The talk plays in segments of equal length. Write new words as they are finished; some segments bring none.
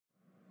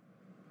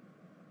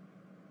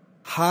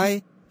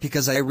Hi,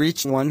 because I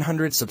reached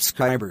 100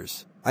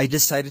 subscribers, I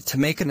decided to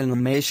make an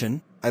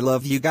animation. I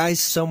love you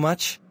guys so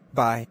much.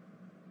 Bye.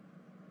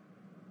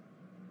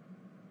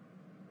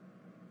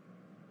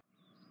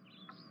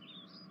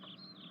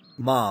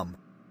 Mom.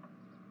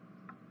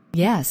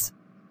 Yes.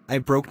 I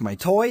broke my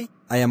toy.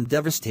 I am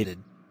devastated.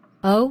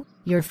 Oh,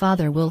 your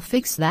father will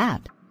fix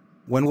that.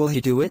 When will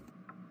he do it?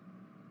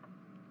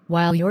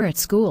 While you're at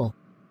school.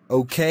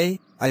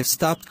 Okay, I've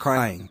stopped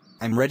crying.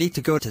 I'm ready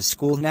to go to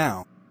school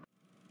now.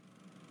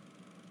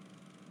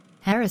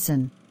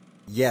 Harrison.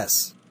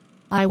 Yes.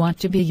 I want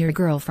to be your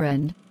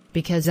girlfriend,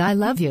 because I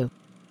love you.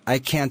 I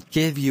can't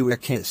give you a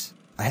kiss.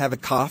 I have a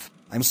cough.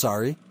 I'm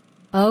sorry.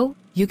 Oh,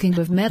 you can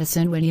have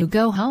medicine when you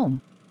go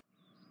home.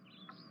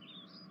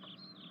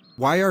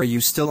 Why are you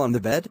still on the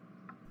bed?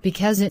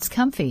 Because it's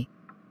comfy.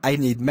 I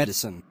need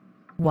medicine.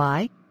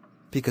 Why?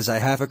 Because I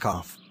have a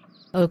cough.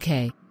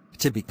 Okay.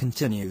 To be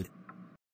continued.